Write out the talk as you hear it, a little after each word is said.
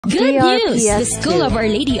Good news! The DRPS School of Our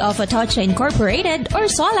Lady of Atocha Incorporated, or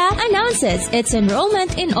SOLA, announces its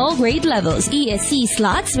enrollment in all grade levels. ESC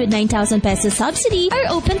slots with 9,000 pesos subsidy are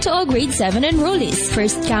open to all grade 7 enrollees.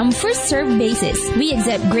 First come, first served basis. We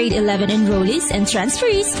accept grade 11 enrollees and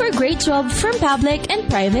transferees for grade 12 from public and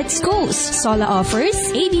private schools. SOLA offers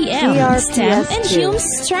ABM, STEM, and HUME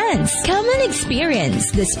strands. Come and experience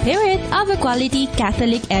the spirit of a quality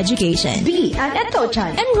Catholic education. Be an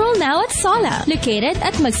Atocha. Enroll now at SOLA, located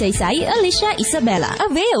at Magsaysay, Alicia, Isabela.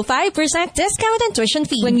 Avail 5% discount and tuition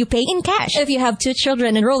fee when you pay in cash. If you have 2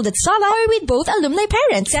 children enrolled at SOLA or with both alumni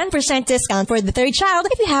parents, 10% discount for the 3rd child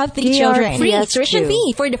if you have 3 children. Free tuition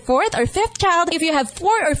fee for the 4th or 5th child if you have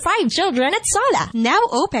 4 or 5 children at SOLA. Now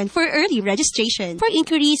open for early registration. For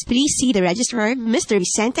inquiries, please see the registrar, Mr.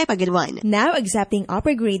 Vicente Pagaduan. Now accepting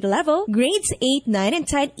upper grade level, grades 8, 9, and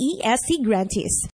 10 ESC grantees.